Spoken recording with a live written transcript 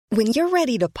When you're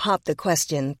ready to pop the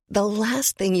question, the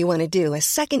last thing you want to do is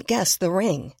second-guess the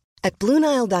ring. At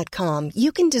BlueNile.com,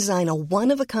 you can design a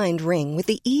one-of-a-kind ring with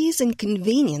the ease and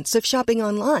convenience of shopping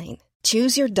online.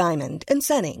 Choose your diamond and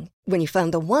setting. When you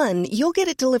find the one, you'll get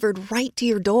it delivered right to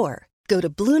your door. Go to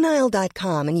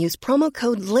BlueNile.com and use promo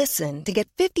code LISTEN to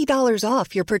get $50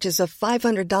 off your purchase of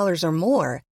 $500 or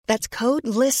more. That's code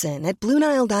LISTEN at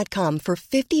BlueNile.com for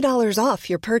 $50 off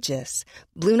your purchase.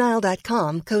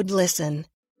 BlueNile.com, code LISTEN.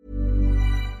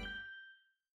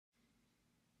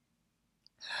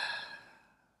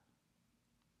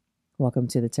 Welcome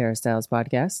to the Tara Stiles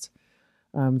podcast.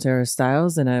 I'm Tara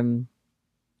Stiles, and I'm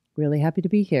really happy to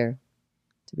be here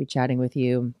to be chatting with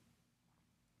you.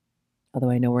 Although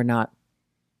I know we're not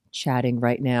chatting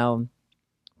right now,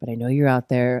 but I know you're out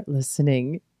there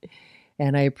listening,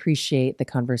 and I appreciate the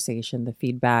conversation, the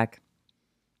feedback,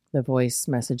 the voice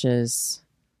messages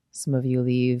some of you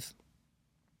leave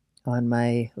on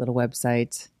my little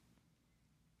website,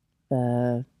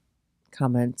 the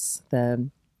comments,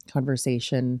 the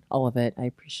conversation, all of it. I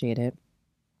appreciate it.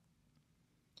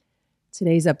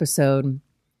 Today's episode,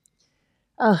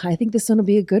 I think this one will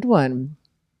be a good one.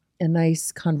 A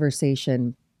nice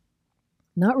conversation,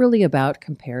 not really about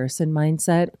comparison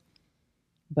mindset,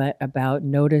 but about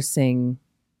noticing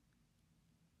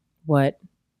what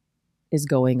is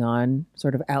going on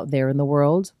sort of out there in the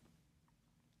world.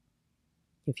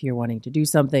 If you're wanting to do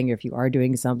something, or if you are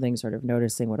doing something, sort of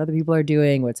noticing what other people are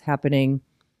doing, what's happening,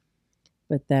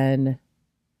 but then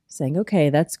saying, okay,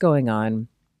 that's going on.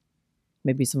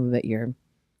 Maybe some of it you're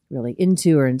really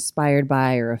into or inspired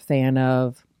by or a fan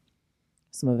of.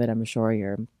 Some of it I'm sure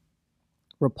you're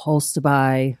repulsed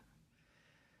by,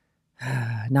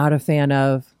 not a fan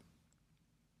of.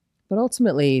 But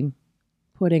ultimately,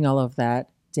 putting all of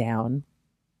that down,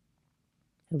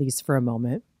 at least for a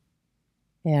moment,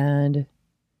 and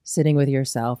sitting with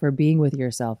yourself or being with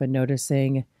yourself and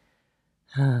noticing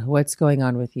what's going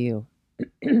on with you.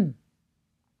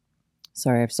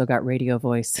 Sorry, I've still got radio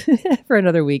voice for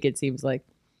another week, it seems like.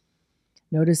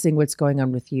 Noticing what's going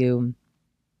on with you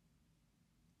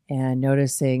and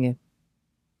noticing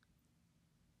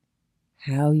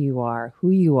how you are, who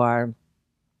you are,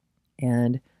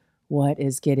 and what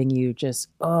is getting you just,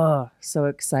 so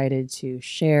excited to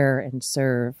share and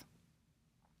serve.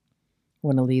 I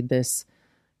want to lead this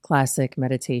classic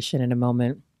meditation in a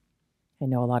moment. I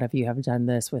know a lot of you have done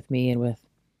this with me and with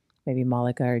maybe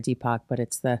Malika or Deepak, but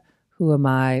it's the who am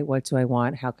I, what do I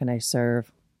want, how can I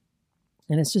serve?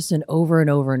 And it's just an over and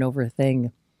over and over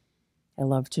thing I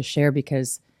love to share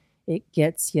because it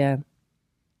gets you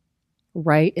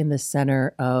right in the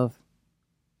center of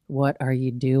what are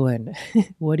you doing?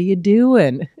 What are you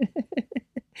doing?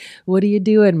 What are you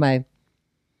doing? My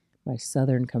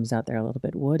Southern comes out there a little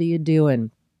bit. What are you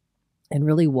doing? And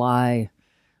really why?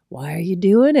 Why are you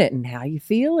doing it? And how you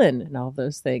feeling? And all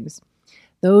those things.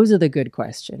 Those are the good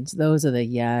questions. Those are the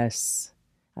yes,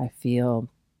 I feel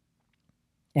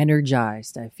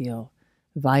energized. I feel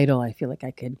vital. I feel like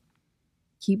I could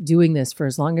keep doing this for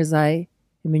as long as I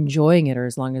am enjoying it or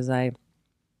as long as I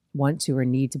want to or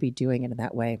need to be doing it in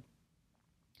that way.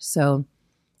 So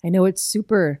I know it's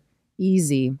super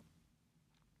easy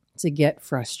to get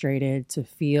frustrated, to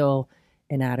feel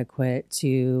inadequate,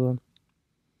 to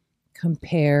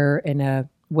compare in a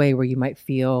way where you might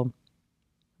feel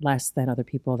less than other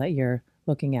people that you're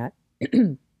looking at.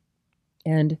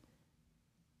 And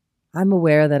I'm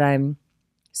aware that I'm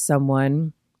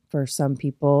someone for some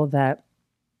people that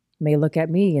may look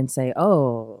at me and say,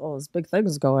 oh, there's big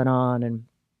things going on and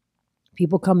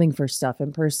people coming for stuff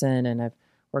in person. And I've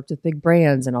worked with big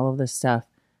brands and all of this stuff.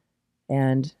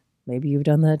 And maybe you've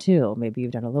done that too. Maybe you've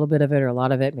done a little bit of it or a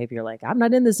lot of it. Maybe you're like, I'm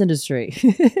not in this industry.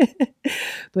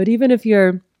 But even if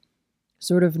you're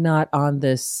sort of not on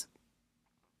this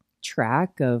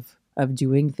track of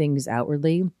doing things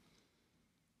outwardly,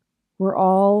 we're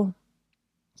all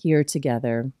here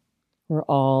together. We're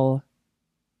all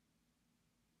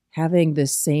having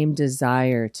this same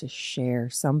desire to share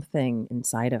something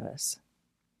inside of us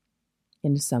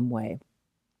in some way.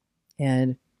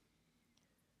 And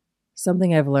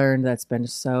something I've learned that's been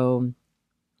so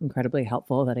incredibly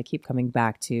helpful that I keep coming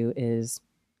back to is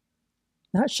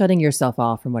not shutting yourself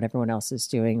off from what everyone else is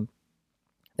doing.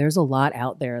 There's a lot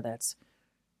out there that's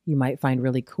you might find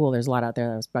really cool. There's a lot out there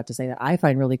that I was about to say that I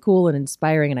find really cool and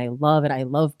inspiring, and I love it. I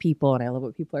love people and I love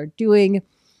what people are doing,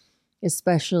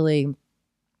 especially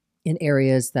in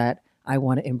areas that I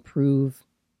want to improve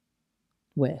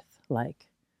with, like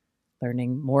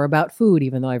learning more about food,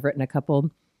 even though I've written a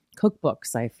couple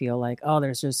cookbooks. I feel like,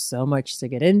 there's just so much to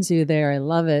get into there. I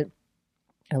love it.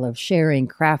 I love sharing,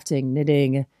 crafting,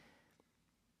 knitting,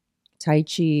 Tai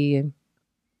Chi,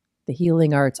 the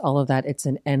healing arts, all of that, it's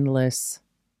an endless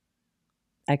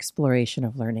exploration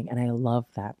of learning. And I love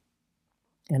that.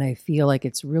 And I feel like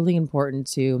it's really important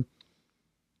to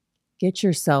get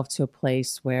yourself to a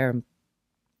place where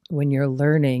when you're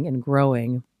learning and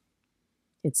growing,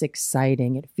 it's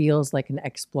exciting. It feels like an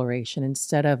exploration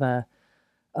instead of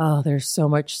oh, there's so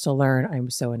much to learn. I'm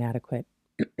so inadequate.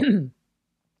 I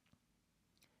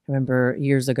remember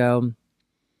years ago,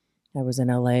 I was in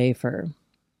LA for,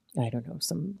 I don't know,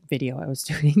 some video. I was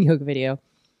doing yoga video,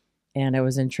 and I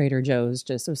was in Trader Joe's.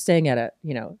 I was staying at a,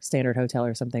 standard hotel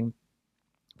or something.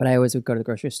 But I always would go to the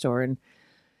grocery store and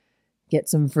get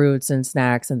some fruits and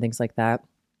snacks and things like that.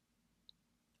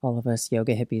 All of us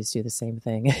yoga hippies do the same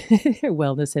thing.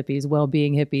 Wellness hippies,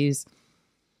 well-being hippies,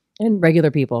 and regular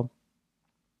people.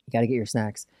 You got to get your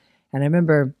snacks. And I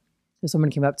remember this woman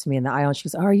came up to me in the aisle and she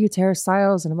goes, "Oh, are you Tara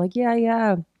Stiles?" And I'm like,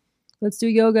 yeah. Let's do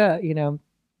yoga,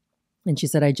 And she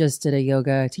said, "I just did a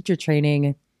yoga teacher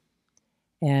training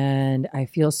and I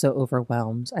feel so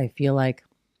overwhelmed. I feel like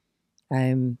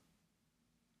I'm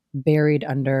buried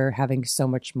under having so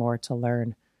much more to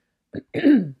learn."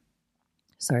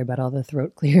 Sorry about all the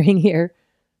throat clearing here.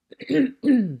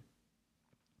 And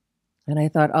I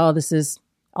thought, oh, this is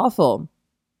awful.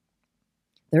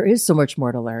 There is so much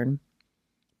more to learn.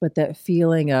 But that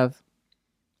feeling of,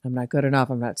 I'm not good enough,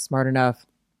 I'm not smart enough,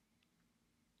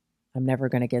 I'm never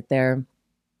going to get there,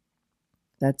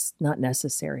 that's not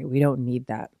necessary. We don't need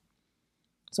that.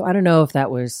 So I don't know if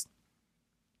that was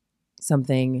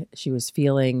something she was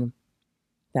feeling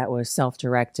that was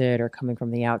self-directed or coming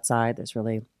from the outside. There's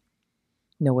really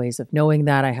no ways of knowing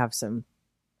that. I have some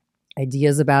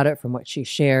ideas about it from what she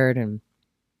shared and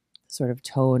sort of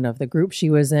tone of the group she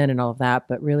was in and all of that.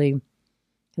 But really,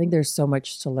 I think there's so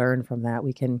much to learn from that.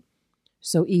 We can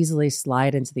so easily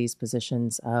slide into these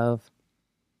positions of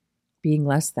being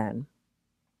less than.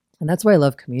 And that's why I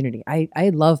love community. I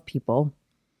love people.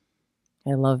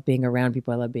 I love being around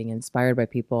people. I love being inspired by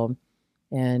people.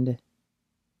 And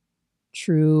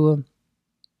true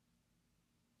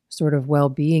sort of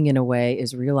well-being in a way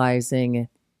is realizing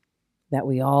that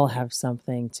we all have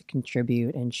something to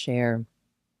contribute and share.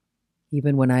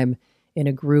 Even when I'm in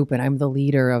a group and I'm the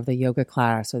leader of the yoga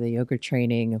class or the yoga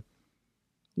training,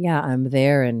 yeah, I'm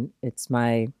there and it's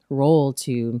my role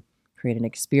to create an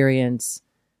experience,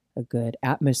 a good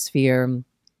atmosphere,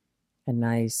 a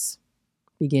nice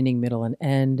beginning, middle, and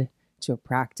end to a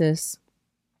practice.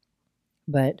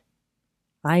 But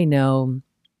I know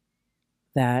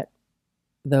that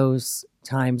those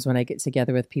times when I get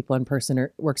together with people in person,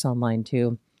 or works online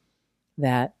too,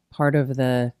 that part of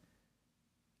the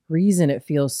reason it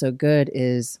feels so good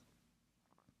is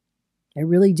I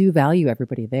really do value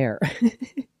everybody there.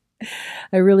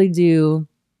 I really do.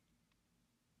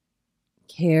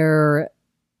 Care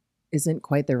isn't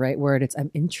quite the right word. It's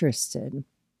I'm interested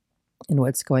in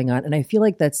what's going on. And I feel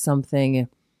like that's something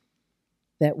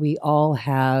that we all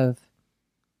have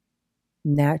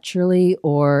naturally,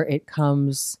 or it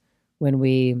comes when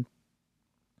we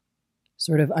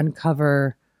sort of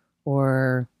uncover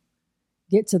or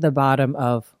get to the bottom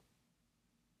of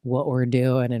what we're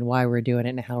doing and why we're doing it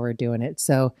and how we're doing it.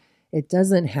 So it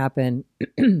doesn't happen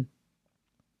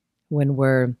when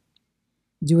we're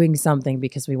doing something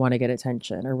because we want to get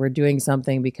attention, or we're doing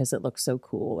something because it looks so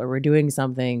cool, or we're doing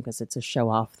something because it's a show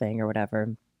off thing or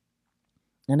whatever.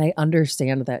 And I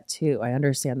understand that too. I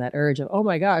understand that urge of, oh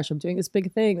my gosh, I'm doing this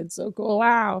big thing. It's so cool.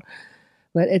 Wow.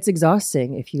 But it's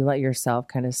exhausting if you let yourself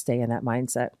kind of stay in that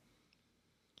mindset.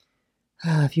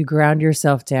 If you ground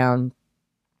yourself down,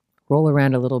 roll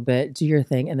around a little bit, do your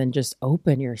thing, and then just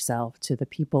open yourself to the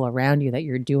people around you that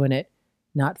you're doing it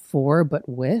not for, but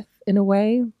with in a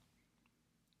way,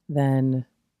 then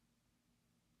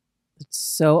it's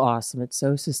so awesome. It's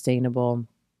so sustainable.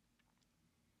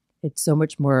 It's so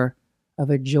much more of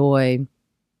a joy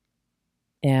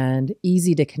and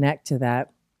easy to connect to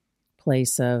that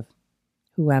place of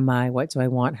who am I? What do I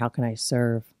want? How can I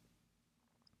serve?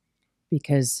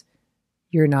 Because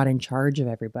you're not in charge of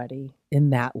everybody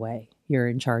in that way. You're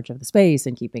in charge of the space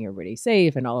and keeping everybody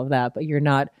safe and all of that, but you're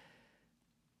not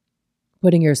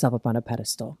putting yourself up on a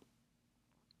pedestal.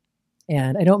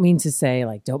 And I don't mean to say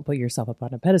like, don't put yourself up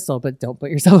on a pedestal, but don't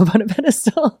put yourself up on a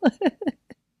pedestal.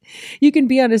 You can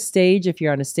be on a stage if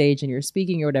you're on a stage and you're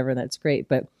speaking or whatever, that's great.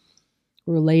 But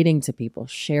relating to people,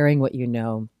 sharing what you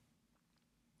know,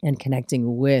 and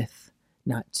connecting with,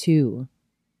 not to,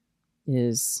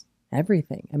 is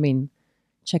everything. I mean,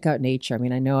 check out nature. I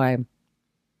mean, I know I'm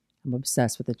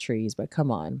obsessed with the trees, but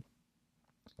come on.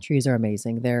 Trees are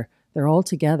amazing. They're all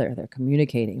together. They're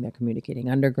communicating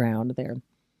underground. They're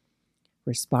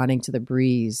responding to the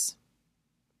breeze.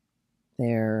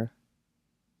 they're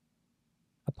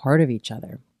a part of each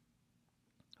other,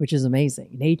 which is amazing.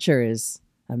 Nature is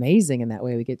amazing in that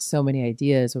way. We get so many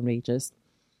ideas when we just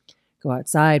go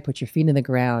outside, put your feet in the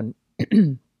ground,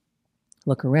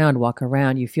 look around, walk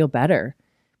around. You feel better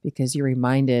because you're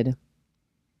reminded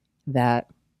that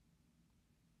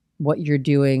what you're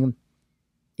doing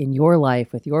in your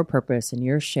life with your purpose and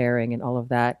your sharing and all of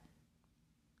that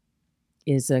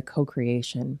is a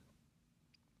co-creation.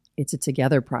 It's a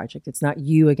together project. It's not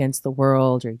you against the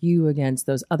world or you against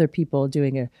those other people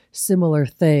doing a similar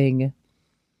thing.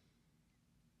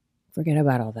 Forget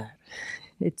about all that.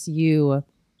 It's you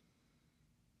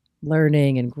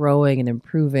learning and growing and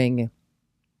improving,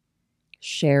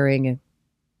 sharing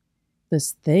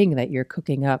this thing that you're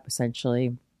cooking up,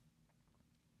 essentially.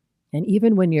 And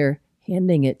even when you're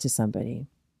handing it to somebody,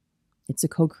 it's a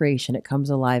co-creation. It comes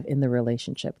alive in the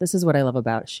relationship. This is what I love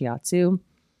about shiatsu.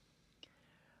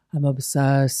 I'm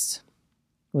obsessed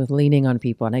with leaning on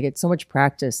people, and I get so much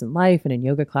practice in life and in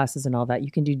yoga classes and all that.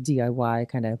 You can do DIY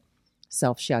kind of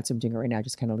self-shiatsu. I'm doing it right now,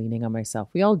 just kind of leaning on myself.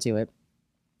 We all do it.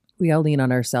 We all lean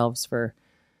on ourselves for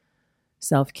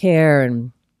self-care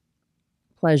and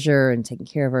pleasure and taking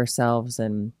care of ourselves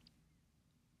and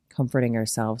comforting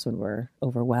ourselves when we're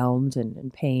overwhelmed and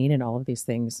in pain and all of these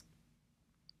things.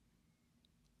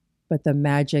 But the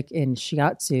magic in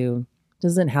shiatsu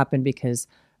doesn't happen because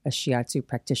a shiatsu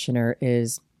practitioner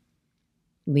is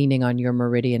leaning on your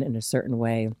meridian in a certain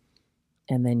way,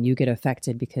 and then you get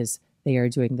affected because they are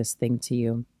doing this thing to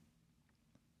you.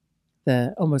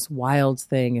 The almost wild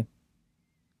thing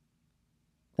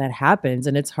that happens,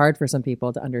 and it's hard for some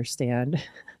people to understand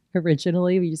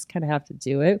originally, we just kind of have to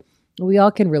do it. We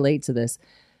all can relate to this.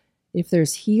 If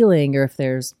there's healing or if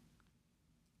there's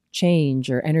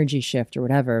change or energy shift or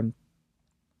whatever,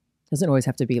 it doesn't always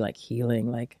have to be like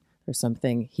healing, like there's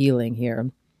something healing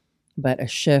here, but a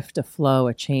shift, a flow,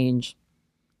 a change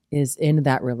is in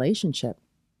that relationship.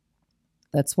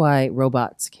 That's why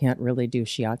robots can't really do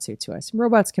shiatsu to us.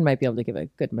 Robots might be able to give a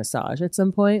good massage at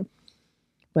some point,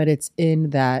 but it's in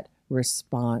that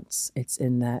response. It's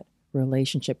in that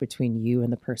relationship between you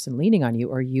and the person leaning on you,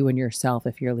 or you and yourself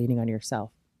if you're leaning on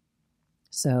yourself.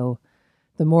 So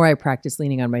the more I practice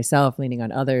leaning on myself, leaning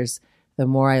on others, the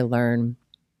more I learn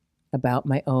about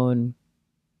my own,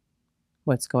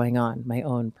 what's going on, my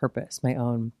own purpose, my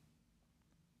own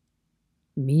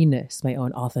meanness, my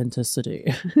own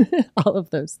authenticity, all of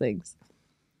those things.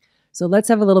 So let's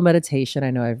have a little meditation.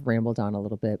 I know I've rambled on a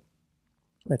little bit.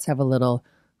 Let's have a little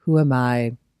who am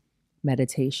I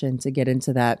meditation to get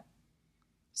into that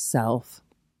self,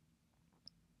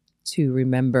 to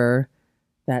remember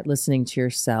that listening to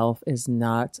yourself is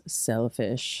not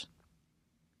selfish.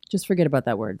 Just forget about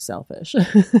that word selfish.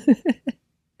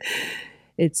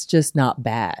 It's just not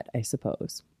bad, I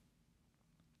suppose.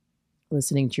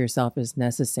 Listening to yourself is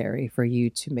necessary for you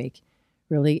to make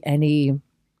really any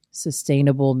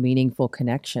sustainable, meaningful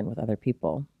connection with other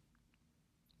people,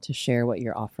 to share what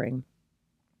you're offering.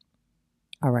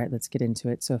 All right, let's get into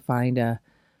it. So find a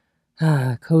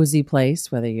cozy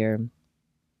place, whether you're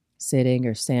sitting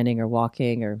or standing or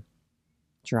walking or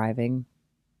driving.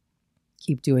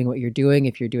 Keep doing what you're doing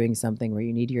if you're doing something where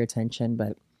you need your attention,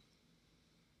 but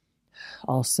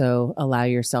also allow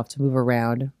yourself to move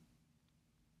around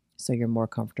so you're more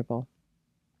comfortable.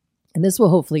 And this will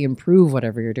hopefully improve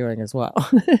whatever you're doing as well.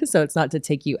 So it's not to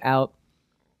take you out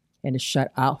and to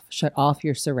shut off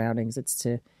your surroundings. It's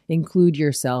to include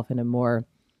yourself in a more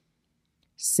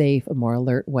safe, a more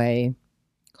alert way,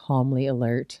 calmly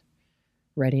alert,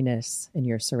 readiness in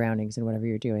your surroundings and whatever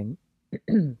you're doing,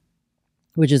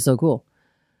 which is so cool.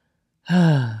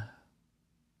 All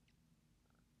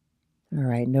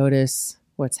right, notice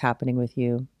what's happening with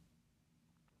you.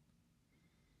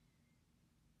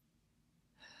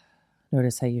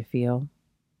 Notice how you feel.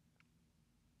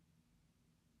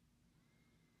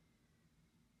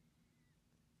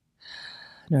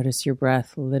 Notice your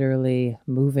breath literally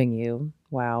moving you.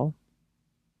 Wow.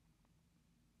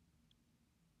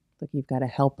 Look, you've got a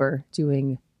helper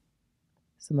doing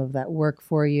some of that work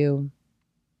for you.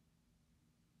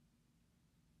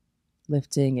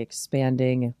 Lifting,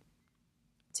 expanding,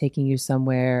 taking you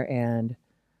somewhere and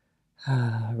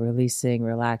releasing,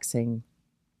 relaxing,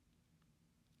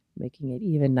 making it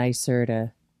even nicer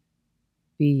to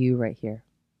be you right here.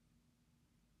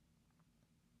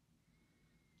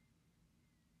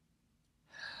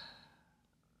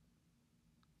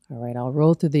 All right, I'll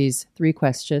roll through these 3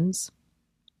 questions.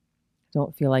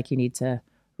 Don't feel like you need to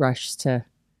rush to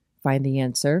find the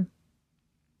answer.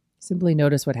 Simply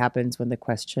notice what happens when the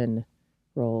question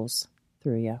rolls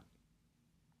through you.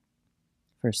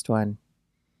 First one.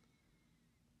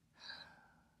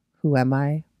 Who am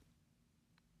I?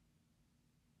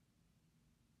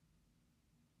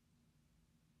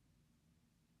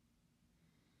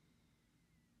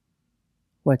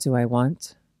 What do I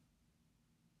want?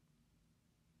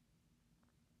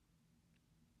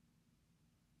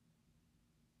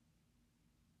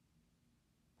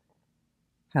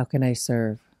 How can I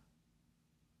serve?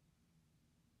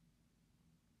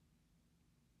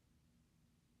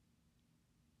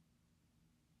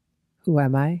 Who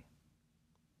am I?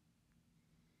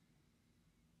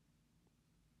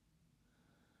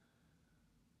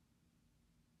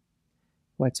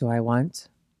 What do I want?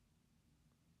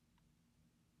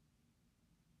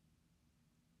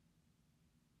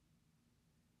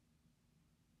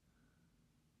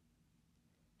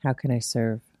 How can I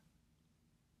serve?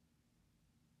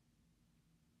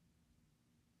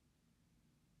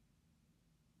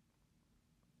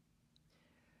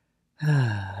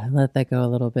 Let that go a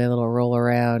little bit, a little roll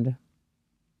around.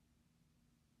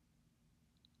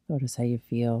 Notice how you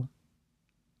feel.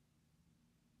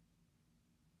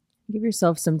 Give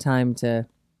yourself some time to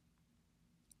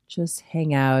just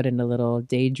hang out in a little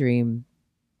daydream,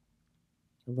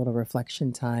 a little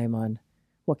reflection time on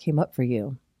what came up for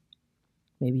you.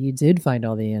 Maybe you did find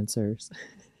all the answers,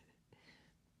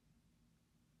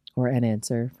 or an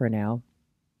answer for now.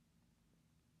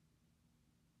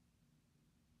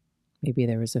 Maybe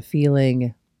there was a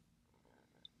feeling.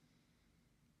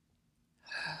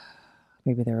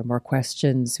 Maybe there were more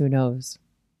questions. Who knows?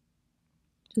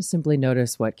 Just simply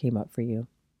notice what came up for you.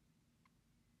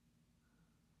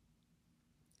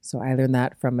 So I learned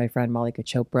that from my friend Malika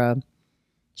Chopra.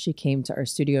 She came to our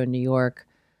studio in New York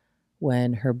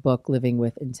when her book Living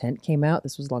with Intent came out.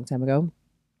 This was a long time ago.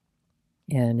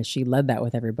 And she led that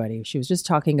with everybody. She was just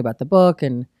talking about the book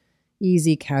and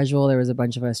easy, casual. There was a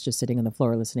bunch of us just sitting on the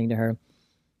floor listening to her.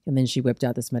 And then she whipped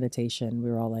out this meditation. We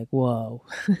were all like, whoa.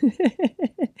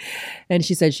 And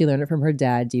she said she learned it from her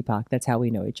dad, Deepak. That's how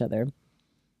we know each other.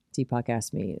 Deepak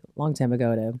asked me a long time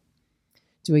ago to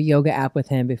do a yoga app with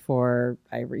him before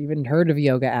I even heard of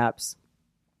yoga apps.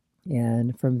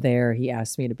 And from there, he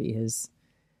asked me to be his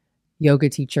yoga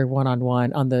teacher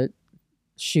one-on-one on the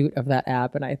shoot of that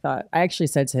app. And I actually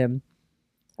said to him,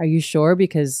 are you sure?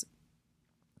 Because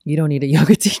you don't need a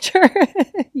yoga teacher.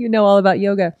 You know all about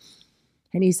yoga.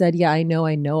 And he said, yeah, I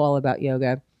know all about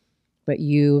yoga, but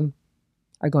you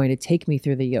are going to take me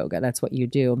through the yoga. That's what you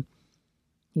do.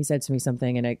 He said to me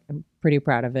something, and I'm pretty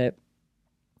proud of it.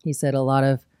 He said a lot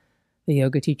of the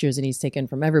yoga teachers, and he's taken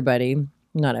from everybody,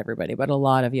 not everybody, but a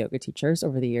lot of yoga teachers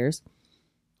over the years.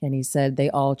 And he said they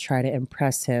all try to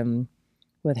impress him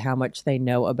with how much they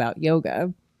know about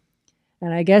yoga.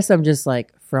 And I guess I'm just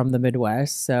like from the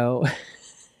Midwest, so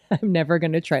I'm never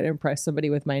going to try to impress somebody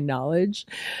with my knowledge.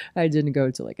 I didn't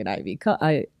go to like an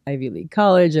Ivy League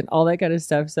college and all that kind of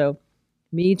stuff. So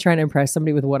me trying to impress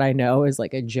somebody with what I know is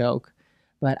like a joke.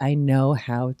 But I know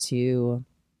how to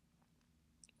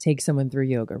take someone through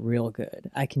yoga real good.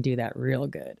 I can do that real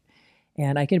good.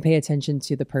 And I can pay attention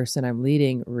to the person I'm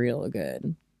leading real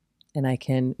good. And I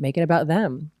can make it about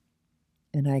them.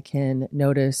 And I can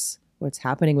notice what's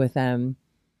happening with them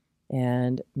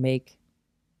and make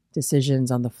decisions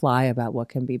on the fly about what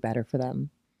can be better for them.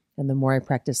 And the more I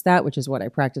practice that, which is what I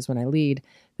practice when I lead,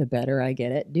 the better I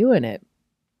get at doing it.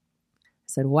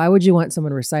 I said, why would you want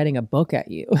someone reciting a book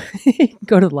at you?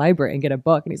 Go to the library and get a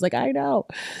book. And he's like, I know.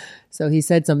 So he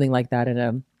said something like that in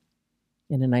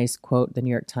a nice quote. The New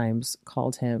York Times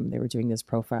called him. They were doing this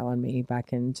profile on me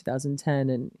back in 2010.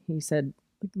 And he said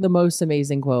the most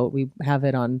amazing quote. We have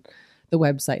it on the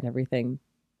website and everything.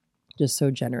 Just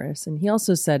so generous. And he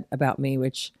also said about me,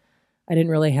 which I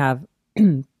didn't really have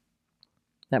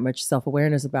that much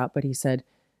self-awareness about, but he said,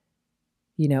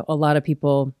 you know, a lot of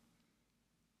people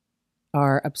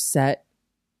are upset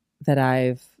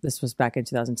that this was back in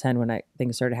 2010 when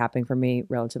things started happening for me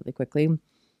relatively quickly,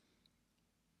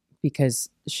 because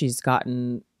she's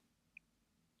gotten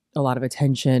a lot of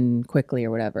attention quickly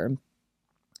or whatever.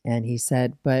 And he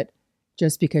said, but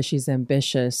just because she's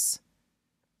ambitious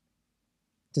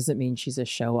doesn't mean she's a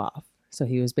show off. So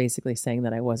he was basically saying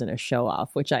that I wasn't a show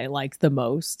off, which I liked the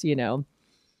most, you know.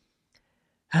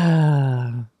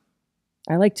 I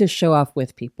like to show off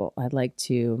with people. I'd like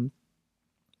to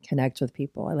connect with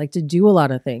people. I like to do a lot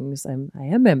of things. I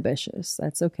am ambitious.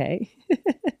 That's okay.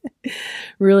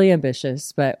 Really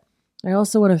ambitious, but I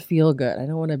also want to feel good. I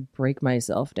don't want to break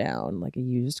myself down like a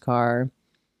used car.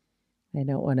 I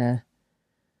don't want to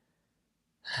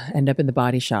end up in the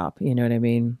body shop. You know what I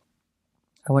mean?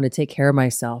 I want to take care of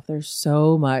myself. There's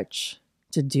so much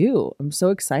to do. I'm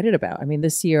so excited about. I mean,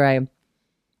 this year I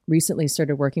recently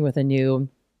started working with a new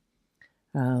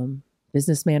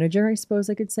business manager, I suppose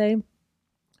I could say.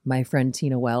 My friend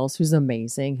Tina Wells, who's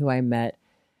amazing, who I met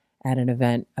at an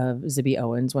event of Zibby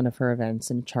Owens, one of her events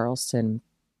in Charleston,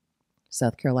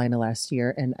 South Carolina last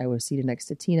year. And I was seated next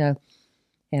to Tina.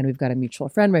 And we've got a mutual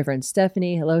friend, my friend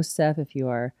Stephanie. Hello, Steph, if you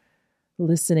are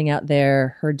listening out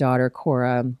there. Her daughter,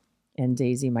 Cora, and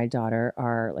Daisy, my daughter,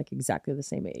 are like exactly the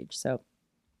same age. So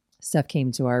Steph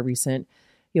came to our recent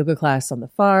yoga class on the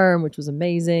farm, which was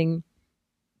amazing.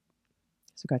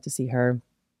 So got to see her.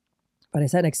 But I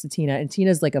sat next to Tina, and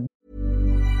Tina's like a...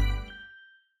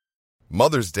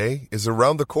 Mother's Day is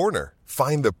around the corner.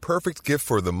 Find the perfect gift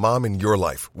for the mom in your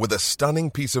life with a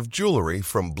stunning piece of jewelry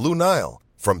from Blue Nile.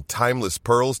 From timeless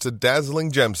pearls to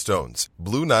dazzling gemstones,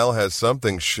 Blue Nile has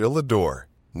something she'll adore.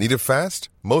 Need it fast?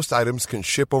 Most items can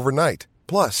ship overnight.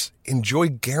 Plus, enjoy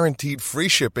guaranteed free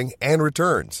shipping and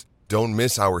returns. Don't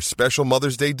miss our special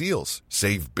Mother's Day deals.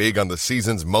 Save big on the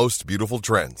season's most beautiful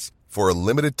trends. For a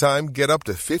limited time, get up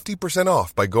to 50%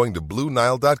 off by going to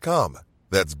BlueNile.com.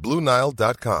 That's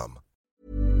BlueNile.com.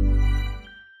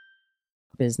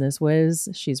 Business whiz.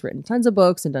 She's written tons of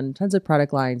books and done tons of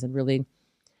product lines and really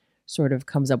sort of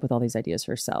comes up with all these ideas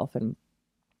herself. And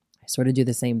I sort of do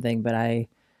the same thing, but I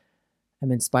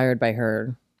am inspired by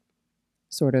her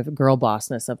sort of girl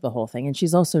bossness of the whole thing. And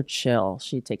she's also chill.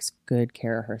 She takes good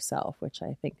care of herself, which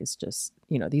I think is just,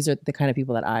 these are the kind of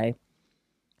people that I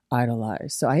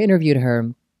idolize. So I interviewed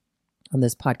her on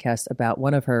this podcast about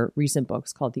one of her recent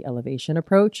books called The Elevation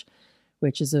Approach,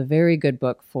 which is a very good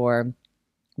book for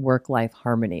work-life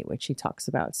harmony, which she talks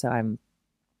about. So I'm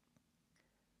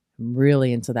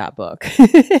really into that book.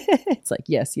 It's like,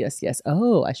 yes, yes, yes.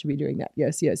 Oh, I should be doing that.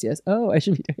 Yes, yes, yes. Oh, I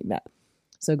should be doing that.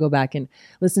 So go back and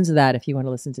listen to that if you want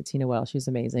to listen to Tina Wells. She's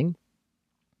amazing.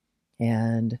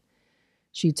 And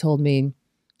she told me,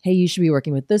 hey, you should be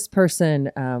working with this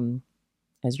person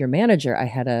as your manager. I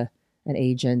had an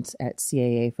agent at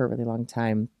CAA for a really long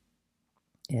time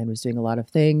and was doing a lot of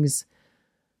things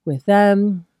with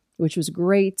them, which was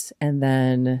great. And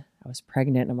then I was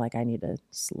pregnant and I'm like, I need to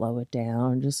slow it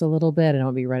down just a little bit. I don't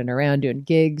want to be running around doing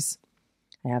gigs.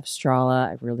 I have Strala.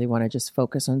 I really want to just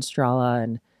focus on Strala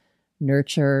and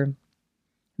nurture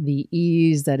the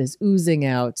ease that is oozing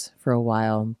out for a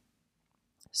while.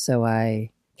 So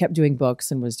I kept doing books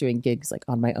and was doing gigs like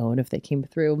on my own if they came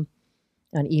through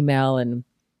on email, and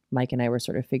Mike and I were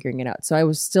sort of figuring it out. So I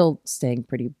was still staying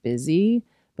pretty busy,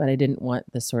 but I didn't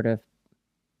want the sort of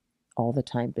all the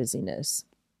time busyness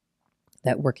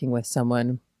that working with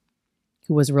someone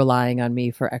who was relying on me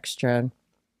for extra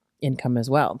income as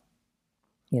well.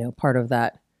 Part of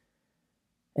that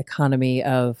economy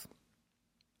of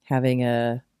having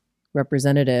a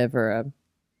representative or a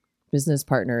business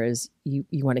partner is you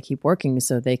want to keep working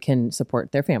so they can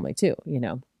support their family too,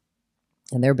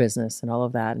 and their business and all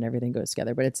of that, and everything goes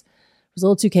together. But it was a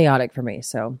little too chaotic for me.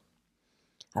 So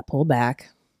I pulled back.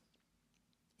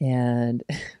 And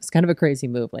it's kind of a crazy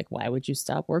move. Like, why would you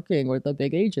stop working with a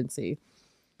big agency?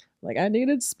 Like, I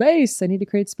needed space. I need to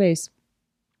create space.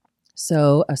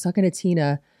 So I was talking to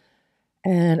Tina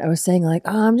and I was saying like,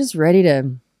 oh, I'm just ready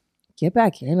to get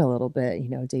back in a little bit.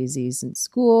 Daisy's in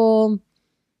school.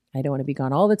 I don't want to be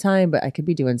gone all the time, but I could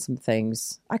be doing some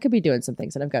things.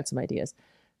 And I've got some ideas.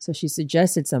 So she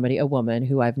suggested somebody, a woman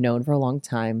who I've known for a long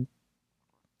time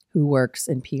who works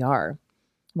in PR. I'm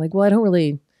like, well, I don't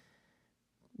really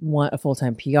want a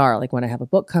full-time PR, like when I have a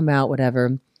book come out,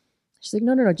 whatever. She's like,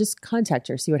 no, just contact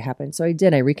her, see what happens. So I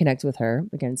did. I reconnected with her.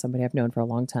 Again, somebody I've known for a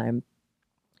long time.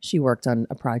 She worked on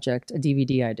a project, a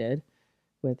DVD I did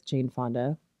with Jane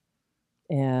Fonda.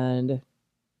 And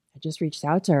I just reached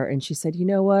out to her and she said, you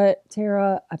know what,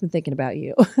 Tara, I've been thinking about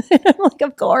you. And I'm like,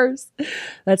 of course.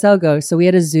 That's how it goes. So we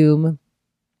had a Zoom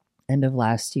end of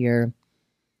last year.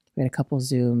 We had a couple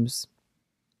Zooms.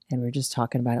 And we were just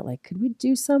talking about it, like, could we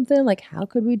do something? Like, how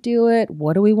could we do it?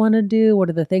 What do we want to do? What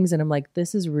are the things? And I'm like,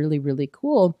 this is really, really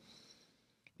cool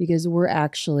because we're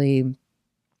actually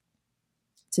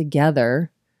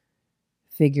together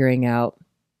figuring out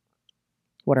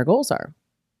what our goals are.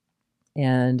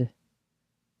 And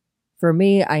for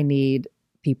me, I need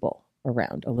people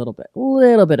around a little bit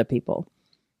of people.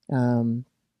 I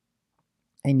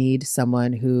need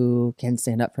someone who can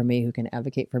stand up for me, who can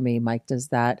advocate for me. Mike does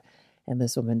that. And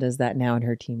this woman does that now, and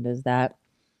her team does that.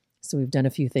 So we've done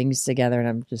a few things together, and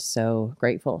I'm just so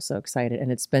grateful, so excited.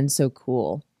 And it's been so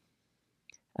cool.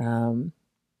 And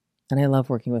I love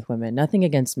working with women. Nothing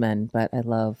against men, but I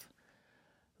love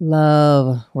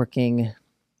working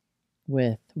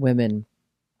with women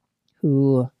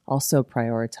who also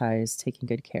prioritize taking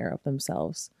good care of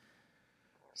themselves.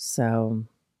 So,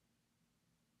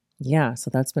 yeah, so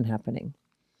that's been happening.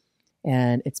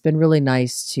 And it's been really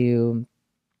nice to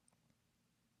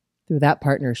through that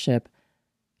partnership,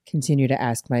 continue to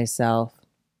ask myself,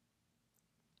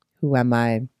 who am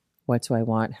I? What do I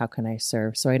want? How can I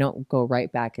serve? So I don't go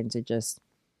right back into just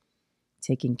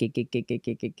taking gig,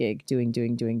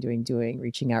 doing,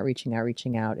 reaching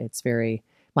out. It's very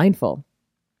mindful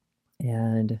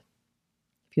and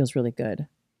feels really good.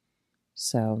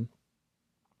 So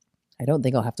I don't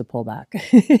think I'll have to pull back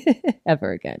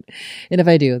ever again. And if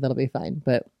I do, that'll be fine.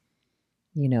 But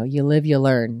you know, you live, you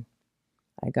learn.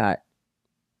 I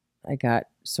got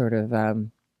sort of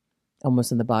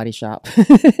almost in the body shop.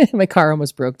 My car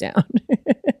almost broke down.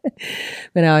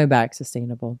 But now I'm back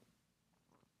sustainable.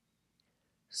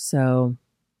 So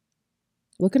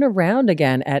looking around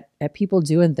again at people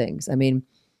doing things. I mean,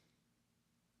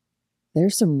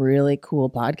 there's some really cool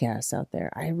podcasts out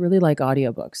there. I really like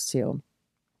audiobooks too.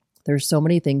 There's so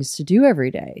many things to do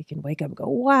every day. You can wake up and go,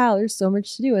 wow, there's so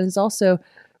much to do. And it's also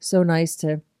so nice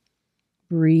to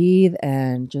breathe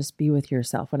and just be with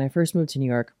yourself. When I first moved to New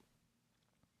York,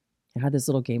 I had this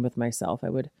little game with myself. I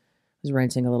was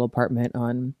renting a little apartment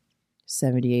on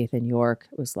 78th in York.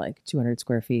 It was like 200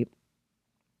 square feet.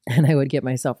 And I would get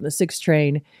myself in the 6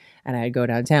 train and I'd go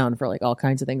downtown for like all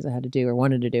kinds of things I had to do or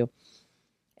wanted to do.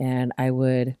 And I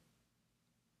would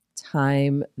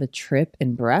time the trip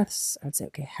in breaths. I'd say,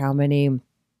 okay, how many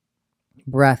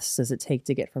breaths does it take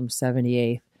to get from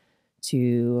 78th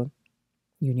to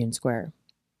Union Square?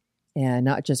 And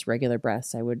not just regular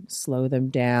breaths. I would slow them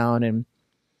down and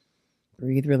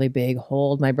breathe really big,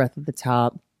 hold my breath at the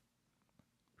top,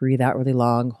 breathe out really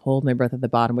long, hold my breath at the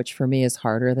bottom, which for me is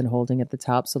harder than holding at the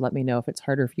top. So let me know if it's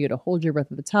harder for you to hold your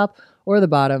breath at the top or the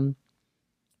bottom.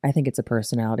 I think it's a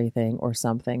personality thing or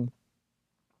something.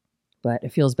 But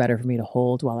it feels better for me to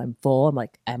hold while I'm full. I'm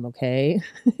like, I'm okay.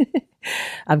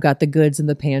 I've got the goods in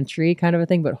the pantry kind of a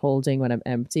thing, but holding when I'm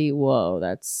empty, whoa,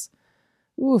 that's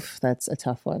a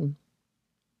tough one.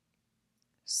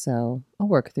 So I'll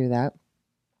work through that.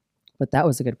 But that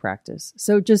was a good practice.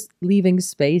 So just leaving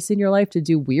space in your life to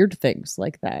do weird things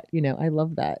like that. You know, I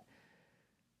love that.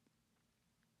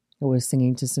 I was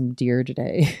singing to some deer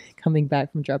today, coming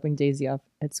back from dropping Daisy off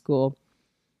at school.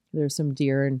 There's some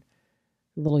deer in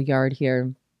a little yard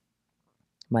here.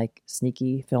 Mike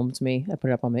Sneaky filmed me. I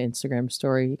put it up on my Instagram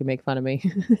story. You can make fun of me.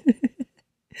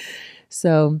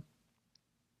 So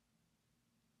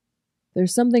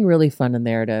there's something really fun in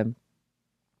there to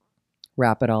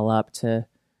wrap it all up, to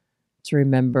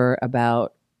remember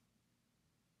about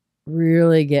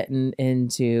really getting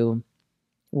into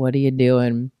what are you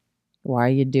doing? Why are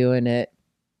you doing it?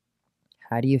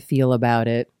 How do you feel about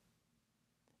it?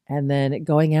 And then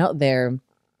going out there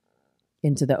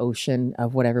into the ocean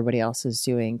of what everybody else is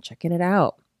doing, checking it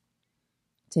out,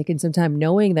 taking some time,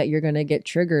 knowing that you're going to get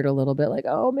triggered a little bit, like,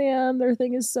 oh man, their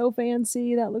thing is so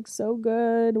fancy, that looks so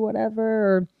good,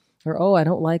 whatever, or oh, I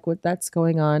don't like what that's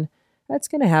going on. That's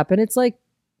going to happen. It's like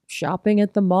shopping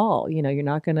at the mall. You know, you're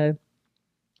not going to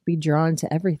be drawn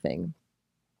to everything.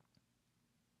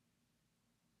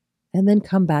 And then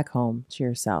come back home to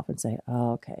yourself and say,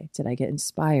 oh, okay, did I get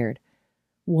inspired?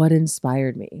 What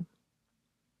inspired me?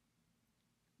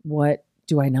 What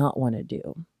do I not want to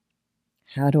do?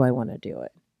 How do I want to do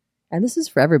it? And this is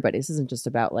for everybody. This isn't just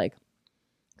about like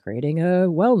creating a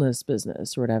wellness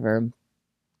business or whatever.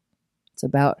 It's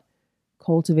about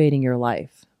cultivating your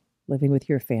life, living with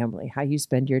your family, how you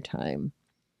spend your time,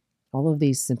 all of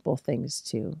these simple things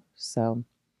too. So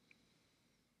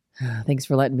thanks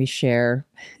for letting me share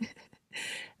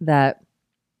that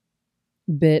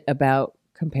bit about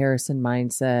comparison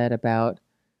mindset, about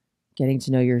getting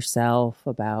to know yourself,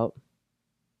 about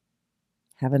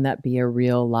having that be a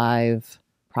real live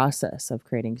process of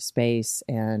creating space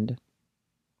and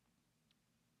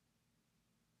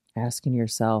asking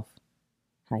yourself,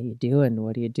 how you doing?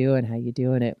 What are you doing? How you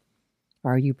doing it?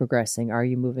 Are you progressing? Are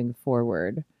you moving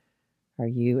forward? Are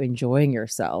you enjoying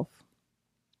yourself?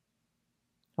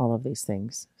 All of these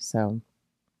things. So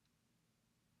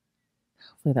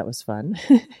hopefully that was fun.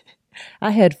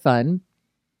 I had fun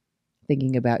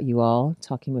thinking about you all,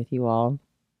 talking with you all.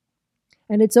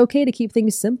 And it's okay to keep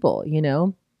things simple, you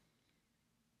know?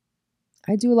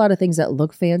 I do a lot of things that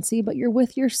look fancy, but you're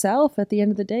with yourself at the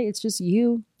end of the day. It's just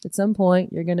you. At some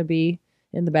point, you're going to be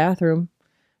in the bathroom,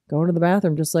 going to the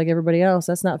bathroom just like everybody else.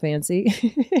 That's not fancy,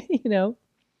 you know?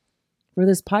 For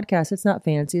this podcast, it's not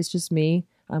fancy. It's just me.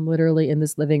 I'm literally in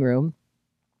this living room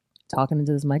talking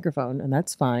into this microphone, and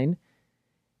that's fine.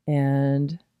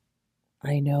 And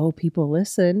I know people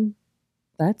listen.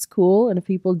 That's cool. And if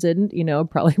people didn't, you know,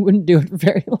 probably wouldn't do it for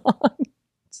very long.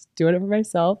 Just doing it for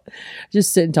myself.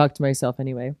 Just sit and talk to myself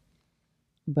anyway.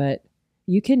 But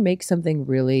you can make something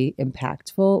really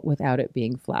impactful without it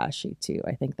being flashy too.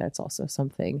 I think that's also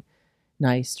something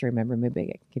nice to remember. Maybe I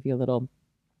can give you a little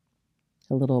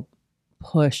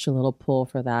push, a little pull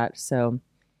for that. So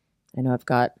I know I've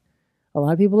got a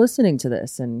lot of people listening to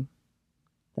this, and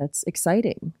that's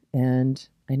exciting. And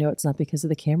I know it's not because of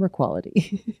the camera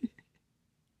quality.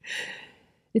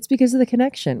 It's because of the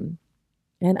connection.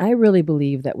 And I really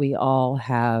believe that we all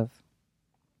have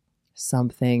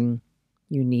something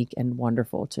unique and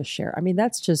wonderful to share. I mean,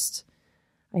 that's just,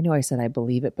 I know I said I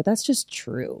believe it, but that's just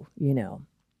true.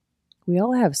 We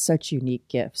all have such unique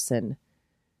gifts, and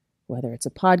whether it's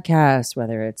a podcast,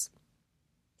 whether it's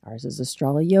ours is a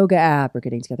Strala yoga app, or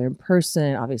getting together in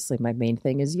person. Obviously, my main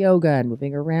thing is yoga and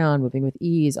moving around, moving with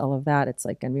ease, all of that. It's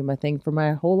like going to be my thing for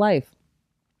my whole life.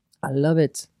 I love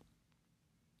it.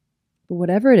 But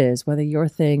whatever it is, whether your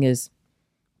thing is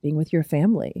being with your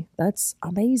family, that's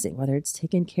amazing. Whether it's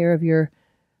taking care of your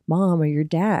mom or your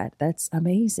dad, that's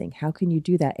amazing. How can you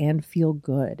do that and feel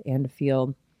good and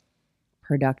feel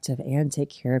productive and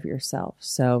take care of yourself?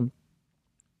 So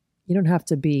you don't have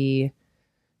to be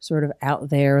sort of out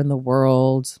there in the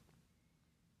world,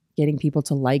 getting people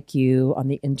to like you on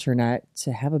the internet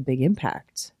to have a big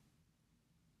impact.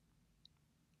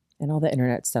 And all the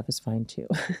internet stuff is fine too.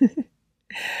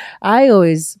 I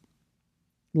always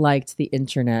liked the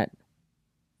internet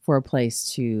for a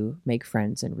place to make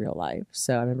friends in real life.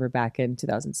 So I remember back in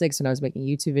 2006 when I was making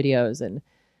YouTube videos, and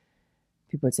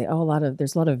people would say,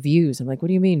 there's a lot of views. I'm like, what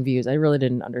do you mean views? I really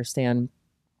didn't understand.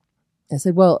 I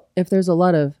said, well, if there's a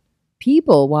lot of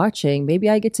people watching, maybe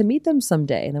I get to meet them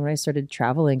someday. And then when I started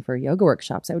traveling for yoga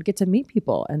workshops, I would get to meet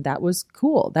people, and that was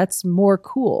cool. That's more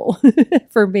cool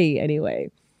for me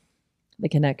anyway. The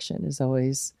connection is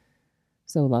always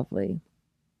so lovely.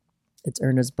 It's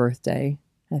Erna's birthday.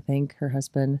 I think her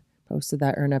husband posted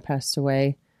that Erna passed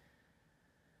away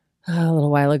a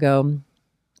little while ago.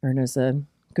 Erna's a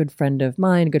good friend of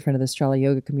mine, a good friend of the Strala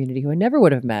yoga community, who I never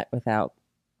would have met without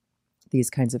these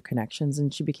kinds of connections.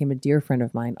 And she became a dear friend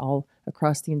of mine all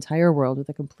across the entire world with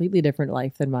a completely different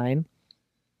life than mine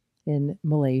in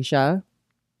Malaysia.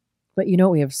 But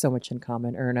we have so much in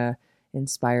common. Erna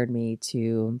inspired me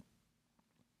to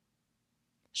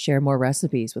share more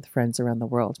recipes with friends around the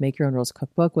world. Make Your Own Rules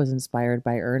cookbook was inspired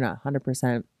by Erna,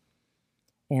 100%.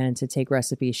 And to take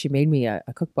recipes, she made me a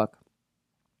cookbook.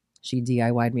 She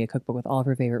DIY'd me a cookbook with all of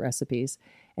her favorite recipes.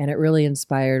 And it really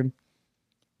inspired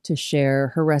to share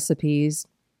her recipes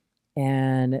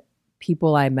and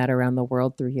people I met around the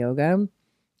world through yoga,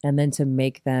 and then to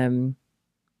make them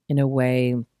in a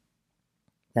way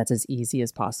that's as easy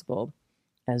as possible,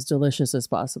 as delicious as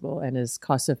possible, and as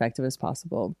cost effective as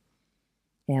possible.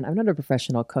 And I'm not a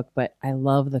professional cook, but I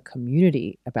love the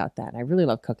community about that. I really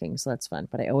love cooking, so that's fun.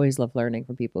 But I always love learning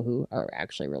from people who are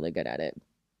actually really good at it.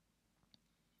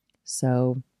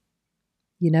 So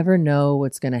you never know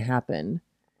what's going to happen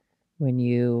when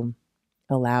you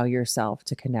allow yourself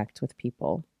to connect with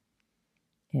people.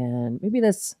 And maybe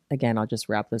that's, again, I'll just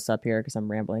wrap this up here because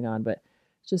I'm rambling on, but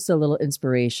just a little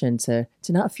inspiration to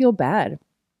not feel bad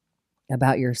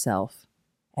about yourself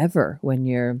ever when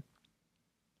you're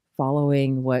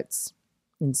following what's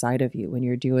inside of you, when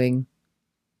you're doing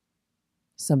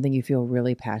something you feel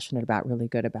really passionate about, really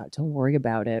good about. Don't worry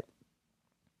about it.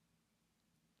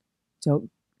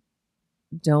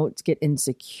 Don't get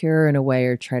insecure in a way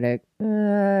or try to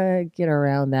get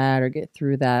around that or get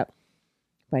through that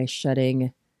by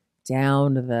shutting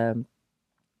down the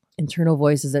internal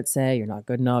voices that say you're not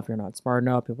good enough, you're not smart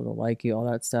enough, people don't like you, all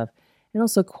that stuff. And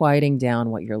also quieting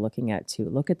down what you're looking at too.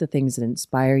 Look at the things that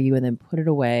inspire you and then put it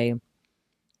away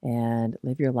and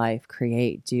live your life,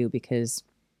 create, do, because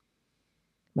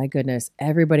my goodness,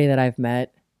 everybody that I've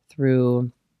met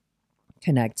through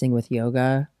connecting with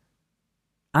yoga,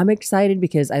 I'm excited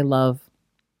because I love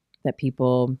that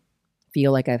people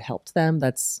feel like I've helped them.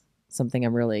 That's something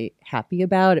I'm really happy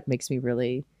about. It makes me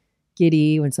really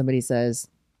giddy when somebody says,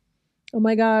 oh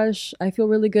my gosh, I feel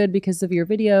really good because of your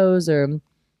videos or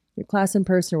your class in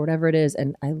person or whatever it is.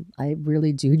 And I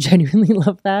really do genuinely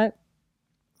love that.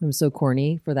 I'm so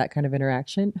corny for that kind of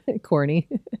interaction. Corny.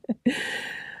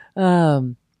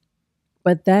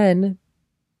 But then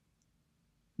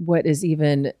what is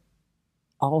even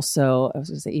also, I was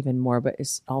going to say even more, but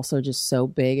it's also just so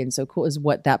big and so cool is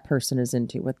what that person is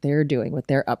into, what they're doing, what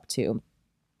they're up to.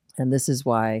 And this is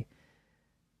why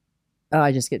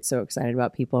I just get so excited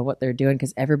about people and what they're doing,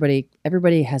 because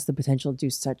everybody has the potential to do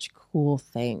such cool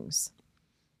things,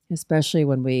 especially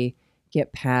when we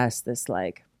get past this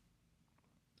like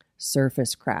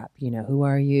surface crap, who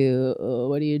are you?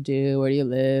 What do you do? Where do you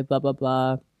live? Blah, blah,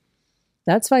 blah.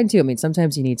 That's fine too. I mean,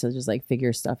 sometimes you need to just like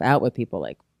figure stuff out with people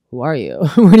like, who are you?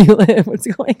 Where do you live? What's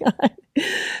going on?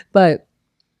 But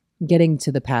getting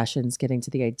to the passions, getting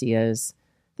to the ideas.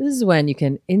 This is when you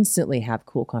can instantly have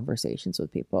cool conversations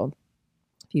with people.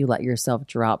 If you let yourself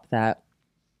drop that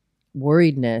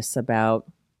worriedness about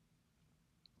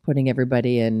putting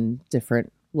everybody in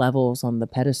different levels on the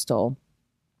pedestal,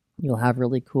 you'll have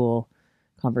really cool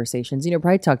conversations.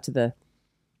 Probably talk to the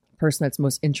person that's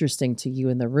most interesting to you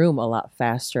in the room a lot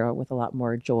faster with a lot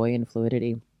more joy and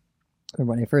fluidity. And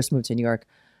when I first moved to New York,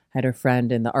 I had a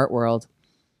friend in the art world,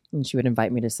 and she would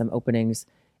invite me to some openings.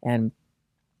 And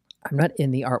I'm not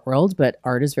in the art world, but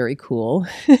art is very cool.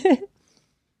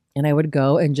 And I would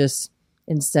go and just,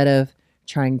 instead of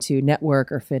trying to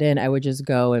network or fit in, I would just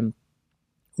go and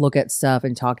look at stuff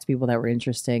and talk to people that were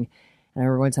interesting. And I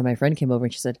remember one time my friend came over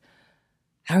and she said,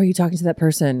 "How are you talking to that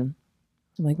person?"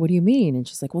 I'm like, "What do you mean?" And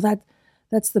she's like, "Well,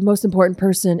 that's the most important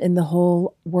person in the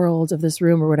whole world of this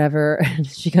room," or whatever. And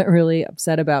she got really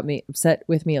upset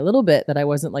with me a little bit that I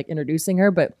wasn't like introducing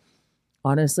her. But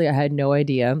honestly, I had no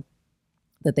idea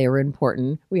that they were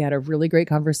important. We had a really great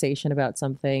conversation about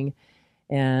something,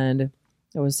 and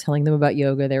I was telling them about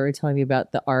yoga. They were telling me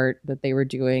about the art that they were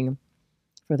doing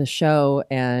for the show.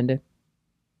 And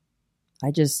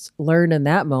I just learned in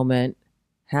that moment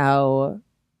how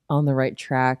on the right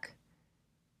track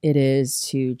it is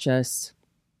to just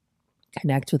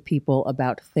connect with people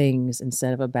about things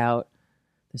instead of about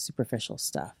the superficial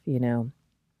stuff, And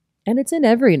it's in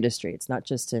every industry. It's not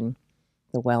just in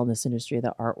the wellness industry,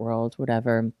 the art world,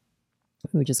 whatever.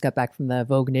 We just got back from the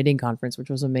Vogue Knitting Conference, which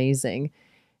was amazing.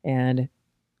 And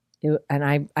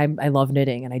I love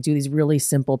knitting, and I do these really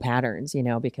simple patterns,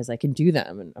 because I can do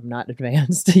them, and I'm not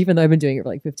advanced, even though I've been doing it for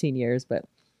like 15 years, but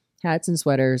hats and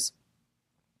sweaters,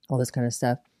 all this kind of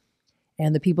stuff.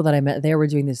 And the people that I met there were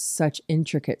doing this such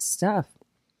intricate stuff.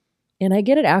 And I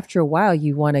get it, after a while,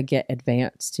 you want to get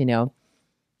advanced,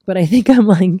 but I think I'm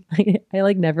like, I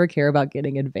like never care about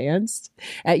getting advanced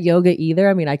at yoga either.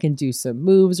 I mean, I can do some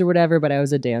moves or whatever, but I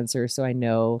was a dancer, so I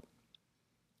know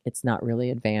it's not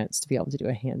really advanced to be able to do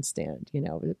a handstand,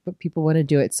 but people want to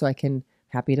do it. So I can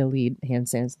happy to lead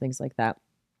handstands and things like that.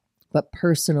 But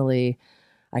personally,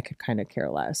 I could kind of care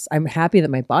less. I'm happy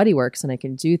that my body works and I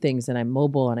can do things and I'm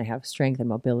mobile and I have strength and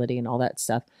mobility and all that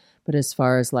stuff. But as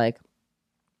far as like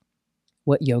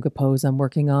what yoga pose I'm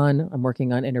working on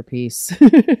inner peace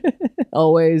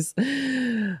always.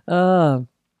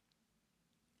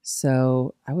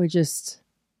 So I would just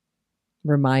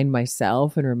remind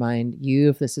myself and remind you,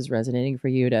 if this is resonating for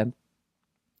you, to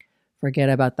forget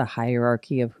about the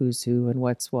hierarchy of who's who and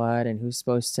what's what and who's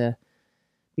supposed to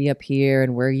be up here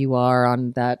and where you are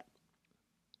on that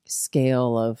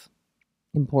scale of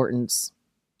importance,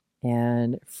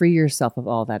 and free yourself of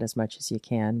all that as much as you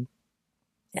can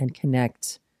and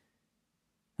connect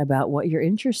about what you're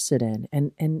interested in,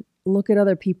 and look at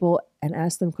other people and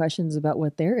ask them questions about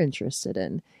what they're interested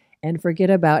in. And forget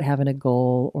about having a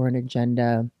goal or an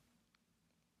agenda.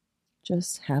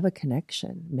 Just have a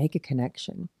connection, make a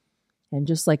connection. And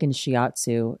just like in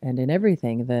shiatsu and in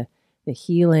everything, the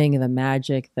healing, the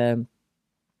magic, the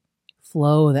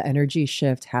flow, the energy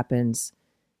shift happens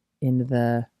in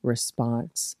the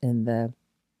response, in the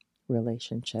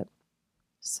relationship.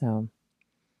 So,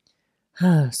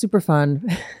 super fun.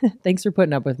 Thanks for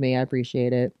putting up with me. I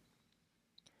appreciate it.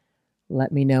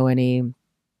 Let me know any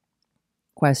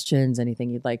questions, anything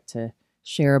you'd like to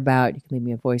share about. You can leave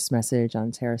me a voice message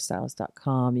on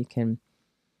tarastyles.com. You can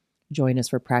join us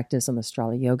for practice on the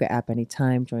Strala Yoga app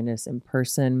anytime. Join us in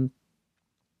person.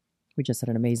 We just had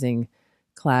an amazing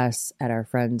class at our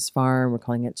friend's farm. We're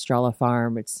calling it Strala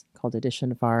Farm. It's called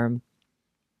Edition Farm.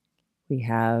 We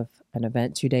have an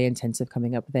event 2-day intensive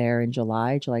coming up there in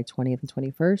July 20th and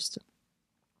 21st.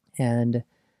 And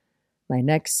my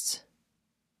next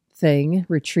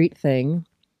retreat thing,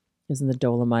 is in the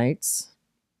Dolomites.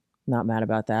 Not mad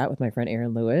about that, with my friend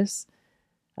Erin Lewis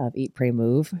of Eat, Pray,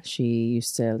 Move. She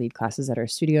used to lead classes at our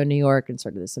studio in New York and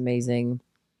started this amazing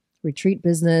retreat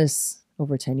business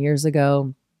over 10 years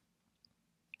ago.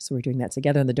 So we're doing that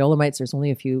together in the Dolomites. There's only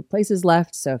a few places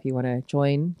left, so if you want to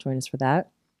join us for that.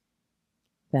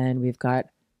 Then we've got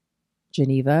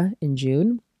Geneva in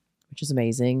June, which is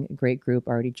amazing. A great group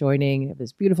already joining. I have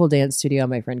this beautiful dance studio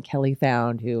my friend Kelly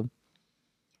found, who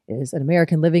is an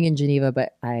American living in Geneva,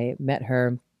 but I met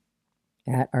her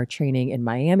at our training in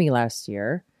Miami last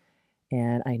year.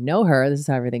 And I know her. This is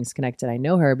how everything's connected. I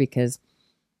know her because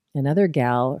another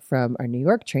gal from our New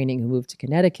York training who moved to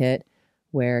Connecticut,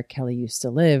 where Kelly used to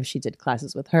live, she did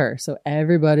classes with her. So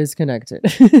everybody's connected.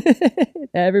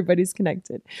 Everybody's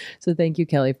connected. So thank you,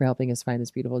 Kelly, for helping us find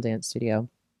this beautiful dance studio.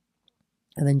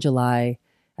 And then July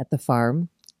at the farm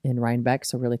in Rhinebeck,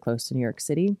 so really close to New York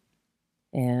City.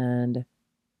 And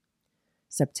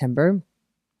September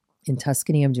In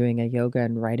Tuscany, I'm doing a yoga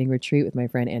and writing retreat with my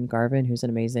friend Anne Garvin, who's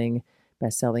an amazing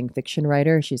best-selling fiction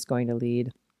writer. She's going to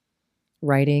lead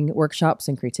writing workshops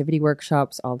and creativity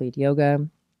workshops. I'll lead yoga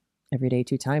every day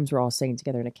 2 times. We're all staying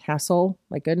together in a castle.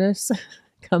 My goodness.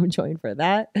 Come join for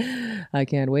that. I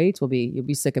can't wait. You'll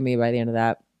be sick of me by the end of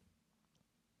that.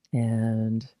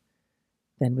 And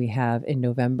then we have in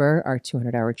November our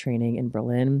 200-hour training in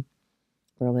Berlin.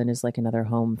 Berlin is like another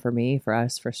home for me, for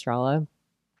us, for Strala.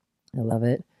 I love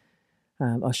it.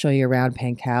 I'll show you around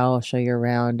Pankow. I'll show you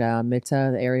around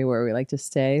Mitte, the area where we like to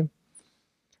stay.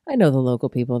 I know the local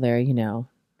people there, you know.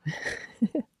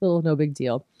 No big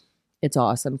deal. It's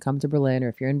awesome. Come to Berlin, or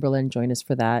if you're in Berlin, join us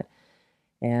for that.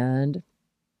 And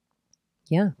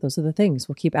yeah, those are the things.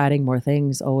 We'll keep adding more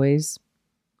things always.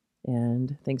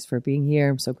 And thanks for being here.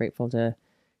 I'm so grateful to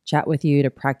chat with you, to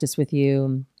practice with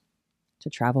you, to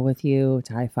travel with you,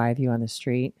 to high-five you on the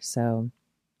street. So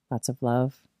lots of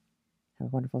love. Have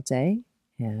a wonderful day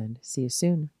and see you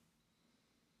soon.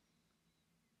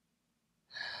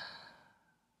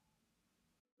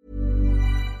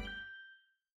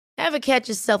 Ever catch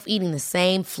yourself eating the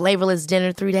same flavorless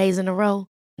dinner 3 days in a row?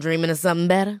 Dreaming of something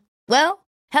better? Well,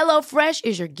 HelloFresh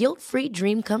is your guilt-free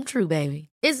dream come true, baby.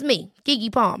 It's me,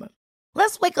 Keke Palmer.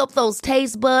 Let's wake up those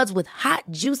taste buds with hot,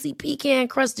 juicy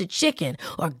pecan-crusted chicken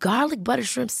or garlic butter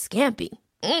shrimp scampi.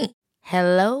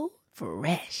 Hello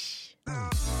Fresh.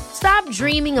 Stop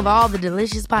dreaming of all the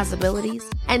delicious possibilities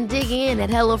and dig in at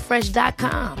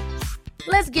HelloFresh.com.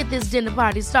 Let's get this dinner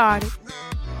party started.